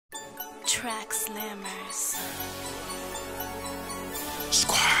Track slammers.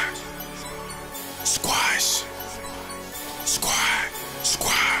 Squad, squash, squad,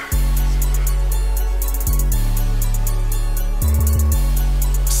 squad.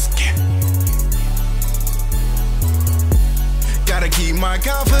 Skip. Gotta keep my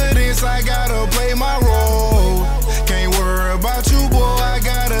confidence, I gotta play my role. Can't worry about you, boy, I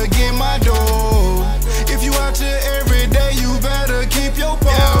gotta get my dough. If you out here every day, you better keep your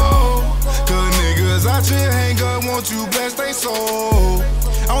pole. Cause niggas out here ain't gonna want you bless they soul.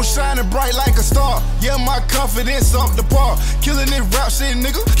 I'm shining bright like a star, yeah, my confidence up the par. Killing this rap shit,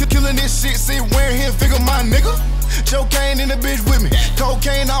 nigga, killing this shit, sit wearing here, figure my nigga. Cocaine in the bitch with me,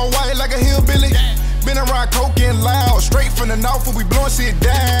 cocaine all white like a hillbilly. Been around coking loud, straight from the north where we blowing shit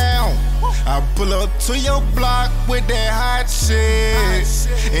down. I pull up to your block with that hot shit,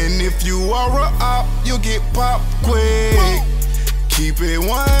 and if you are a op, you'll get popped quick. Keep it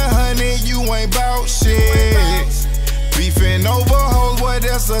 100, you ain't bout shit. Beefing over hoes, boy,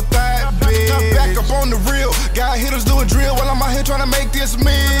 that's a thought, bitch. I'm back up on the real, got hitters doing drill while I'm out here trying to make this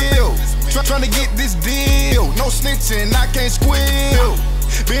meal. Trying to get this deal, no snitching, I can't squeal.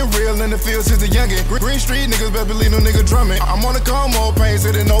 Been real in the field since a youngin'. Green Street niggas better believe no nigga drumming. I'm on the como, pain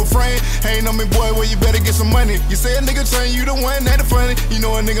sitting no frame. Ain't no me boy, well you better get some money. You say a nigga train, you the one that funny. You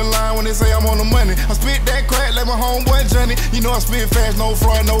know a nigga lying when they say I'm on the money. I spit that crack like my homeboy Johnny. You know I spit fast, no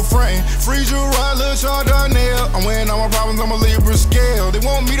fraud, no frame. Free you right, little Chardonnay. I'm weighing all my problems on my Libra scale. They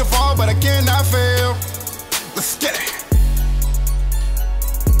want me to fall, but I cannot fail. Let's get it.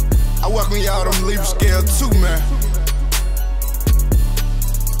 I welcome y'all to the Libra scale too, man.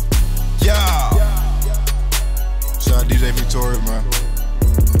 Yeah. Shout out DJ Victoria, man.